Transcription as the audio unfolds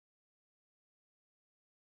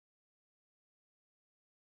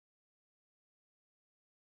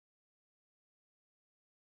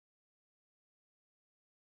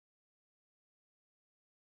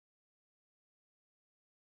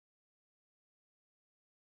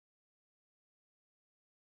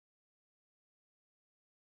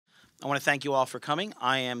I want to thank you all for coming.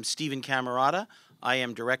 I am Stephen Camerata. I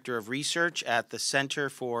am Director of Research at the Center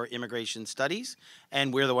for Immigration Studies,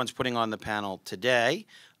 and we're the ones putting on the panel today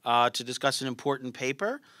to discuss an important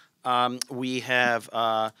paper. We have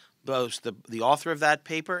both the author of that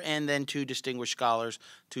paper and then two distinguished scholars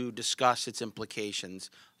to discuss its implications.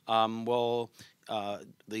 The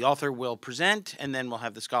author will present, and then we'll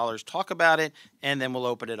have the scholars talk about it, and then we'll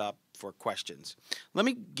open it up for questions. Let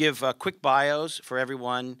me give quick bios for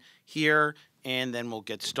everyone here, and then we'll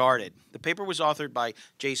get started. The paper was authored by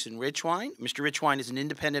Jason Richwine. Mr. Richwine is an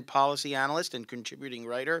independent policy analyst and contributing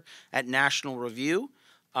writer at National Review,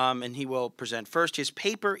 and he will present first. His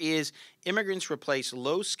paper is Immigrants Replace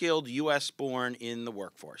Low-Skilled U.S.-Born in the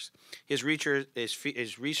Workforce. His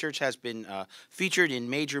research has been featured in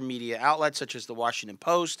major media outlets such as The Washington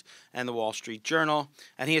Post and The Wall Street Journal,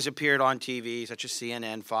 and he has appeared on TV such as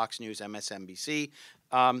CNN, Fox News, MSNBC.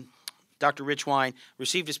 Dr. Richwine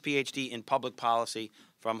received his Ph.D. in public policy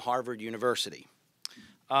from Harvard University.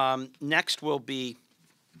 Next will be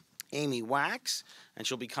Amy Wax, and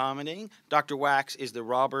she'll be commenting. Dr. Wax is the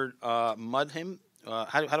Robert Mundheim.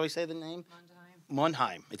 How do I say the name?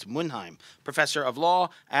 Mundheim. It's Mundheim, professor of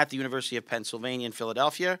law at the University of Pennsylvania in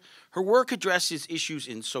Philadelphia. Her work addresses issues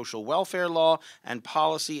in social welfare law and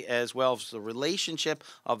policy, as well as the relationship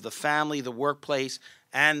of the family, the workplace,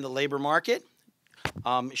 and the labor market.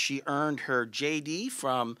 She earned her JD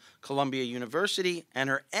from Columbia University and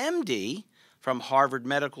her MD from Harvard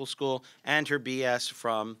Medical School and her BS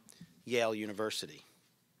from Yale University.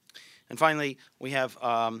 And finally, we have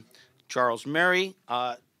Charles Murray.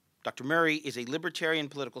 Dr. Murray is a libertarian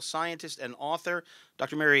political scientist and author.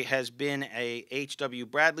 Dr. Murray has been a H.W.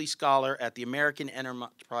 Bradley Scholar at the American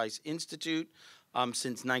Enterprise Institute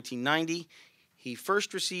since 1990. He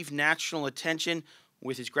first received national attention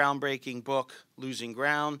with his groundbreaking book, Losing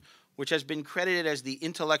Ground, which has been credited as the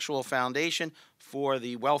intellectual foundation for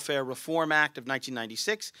the Welfare Reform Act of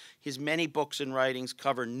 1996. His many books and writings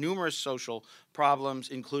cover numerous social problems,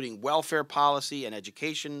 including welfare policy and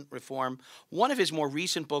education reform. One of his more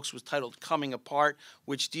recent books was titled Coming Apart,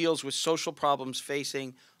 which deals with social problems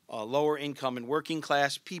facing lower income and working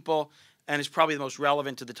class people, and is probably the most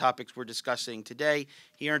relevant to the topics we're discussing today.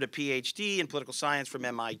 He earned a Ph.D. in political science from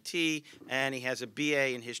MIT, and he has a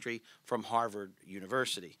B.A. in history from Harvard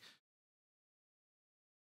University.